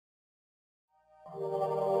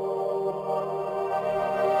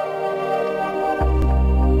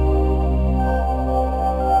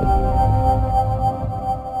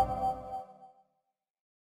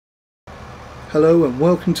Hello and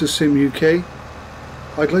welcome to Sim UK.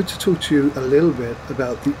 I'd like to talk to you a little bit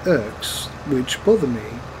about the irks which bother me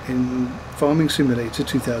in Farming Simulator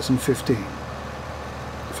 2015.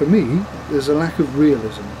 For me, there's a lack of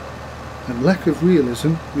realism, and lack of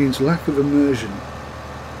realism means lack of immersion.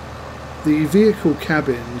 The vehicle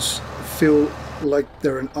cabins feel like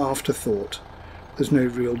they're an afterthought. There's no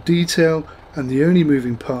real detail, and the only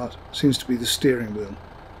moving part seems to be the steering wheel.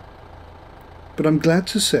 But I'm glad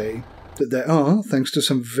to say that there are, thanks to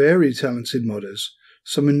some very talented modders,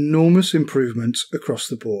 some enormous improvements across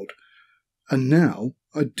the board. And now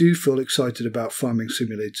I do feel excited about Farming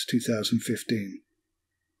Simulator 2015.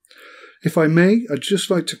 If I may, I'd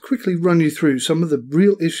just like to quickly run you through some of the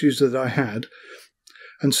real issues that I had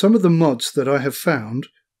and some of the mods that I have found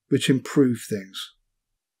which improve things.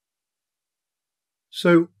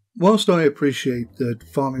 So, whilst I appreciate that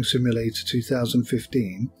Farming Simulator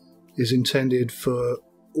 2015 is intended for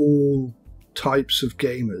all types of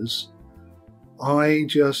gamers, I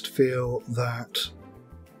just feel that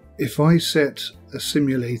if I set a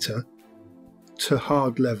simulator to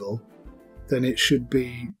hard level, then it should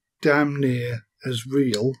be damn near as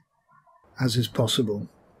real as is possible.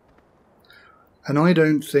 And I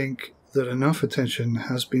don't think that enough attention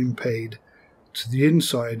has been paid to the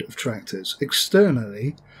inside of tractors.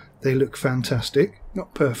 Externally, they look fantastic,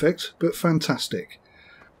 not perfect, but fantastic.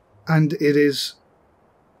 And it is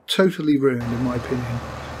totally ruined, in my opinion,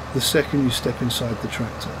 the second you step inside the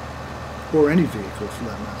tractor, or any vehicle for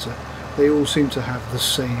that matter. They all seem to have the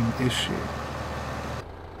same issue.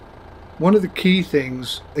 One of the key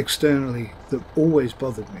things externally that always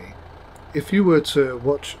bothered me, if you were to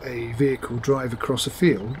watch a vehicle drive across a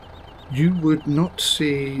field, you would not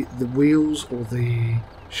see the wheels or the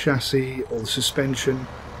chassis or the suspension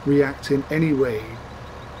react in any way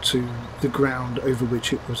to the ground over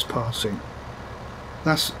which it was passing.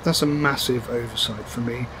 That's a massive oversight for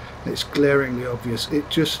me. It's glaringly obvious. It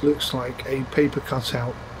just looks like a paper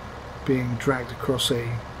cutout being dragged across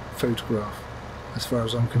a photograph, as far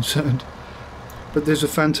as I'm concerned. But there's a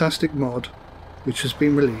fantastic mod which has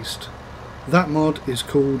been released. That mod is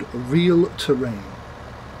called Real Terrain,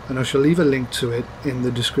 and I shall leave a link to it in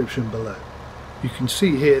the description below. You can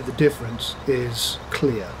see here the difference is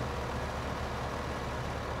clear.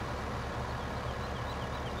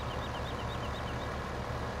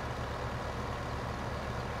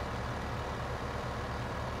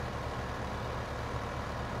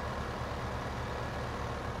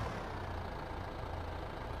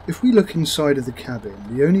 If we look inside of the cabin,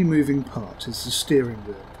 the only moving part is the steering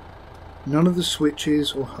wheel. None of the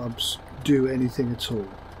switches or hubs do anything at all.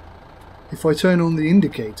 If I turn on the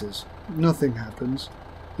indicators, nothing happens.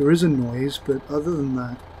 There is a noise, but other than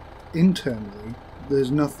that, internally,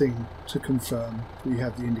 there's nothing to confirm we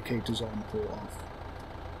have the indicators on or off.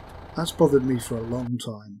 That's bothered me for a long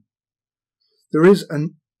time. There is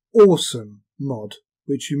an awesome mod,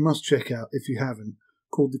 which you must check out if you haven't,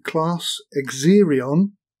 called the Class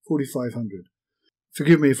Xerion 4500.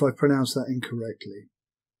 Forgive me if I pronounced that incorrectly.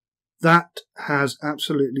 That has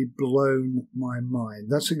absolutely blown my mind.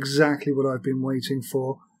 That's exactly what I've been waiting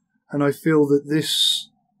for, and I feel that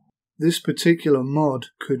this particular mod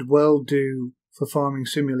could well do for Farming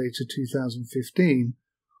Simulator 2015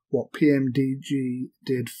 what PMDG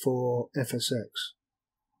did for FSX.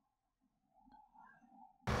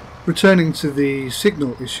 Returning to the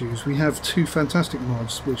signal issues, we have two fantastic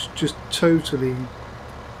mods which just totally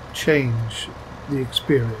change the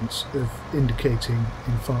experience of indicating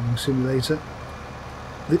in Farming Simulator.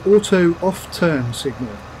 The auto off turn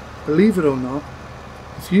signal. Believe it or not,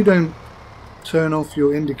 if you don't turn off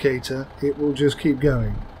your indicator, it will just keep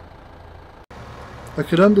going. I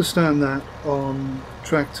could understand that on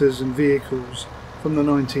tractors and vehicles from the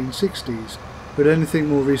 1960s, but anything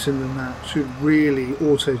more recent than that should really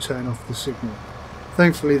auto turn off the signal.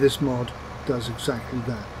 Thankfully this mod does exactly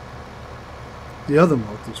that. The other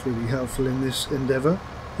mod that's really helpful in this endeavour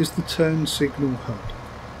is the turn signal HUD.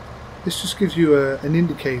 This just gives you an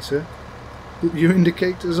indicator that your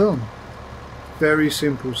indicator's on. Very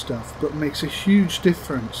simple stuff, but makes a huge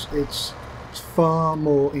difference. It's far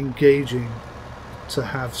more engaging to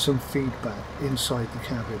have some feedback inside the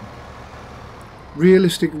cabin.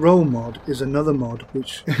 Realistic Roll mod is another mod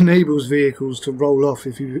which enables vehicles to roll off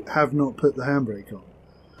if you have not put the handbrake on.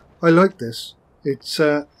 I like this. It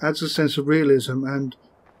adds a sense of realism and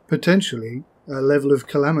potentially a level of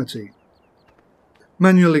calamity.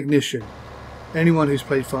 Manual ignition. Anyone who's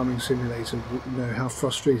played Farming Simulator will know how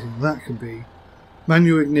frustrating that can be.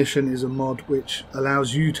 Manual ignition is a mod which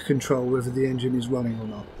allows you to control whether the engine is running or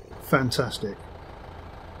not. Fantastic.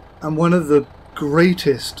 And one of the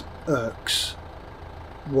greatest irks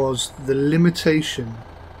was the limitation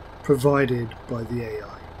provided by the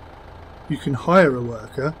AI. You can hire a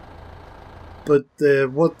worker, but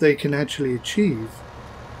what they can actually achieve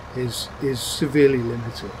is severely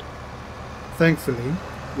limited. Thankfully,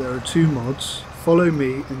 there are two mods, Follow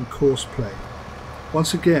Me and Course Play.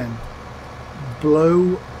 Once again,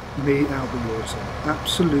 blow me out the water.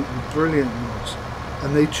 Absolutely brilliant mods,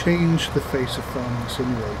 and they change the face of Farming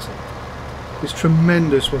Simulator. It's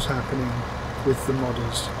tremendous what's happening with the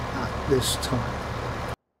modders at this time.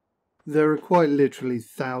 There are quite literally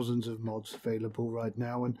thousands of mods available right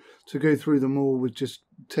now, and to go through them all would just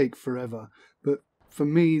take forever. But for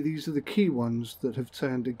me, these are the key ones that have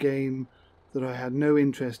turned a game that I had no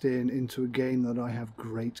interest in into a game that I have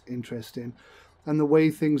great interest in. And the way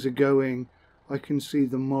things are going, I can see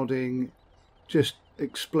the modding just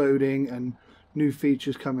exploding and new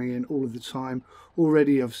features coming in all of the time.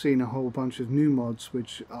 Already I've seen a whole bunch of new mods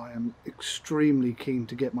which I am extremely keen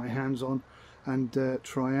to get my hands on and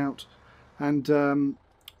try out. And the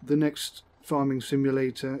next Farming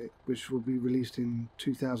Simulator, which will be released in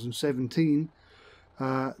 2017,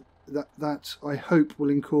 that I hope will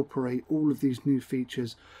incorporate all of these new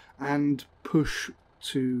features and push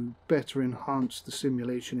to better enhance the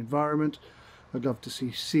simulation environment. I'd love to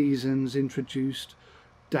see seasons introduced,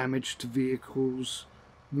 damage to vehicles,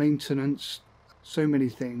 maintenance, so many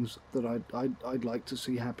things that I'd like to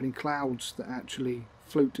see happening. Clouds that actually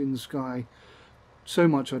float in the sky, so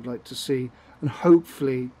much I'd like to see, and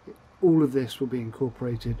hopefully all of this will be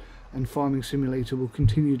incorporated and Farming Simulator will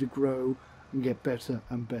continue to grow and get better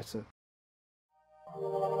and better.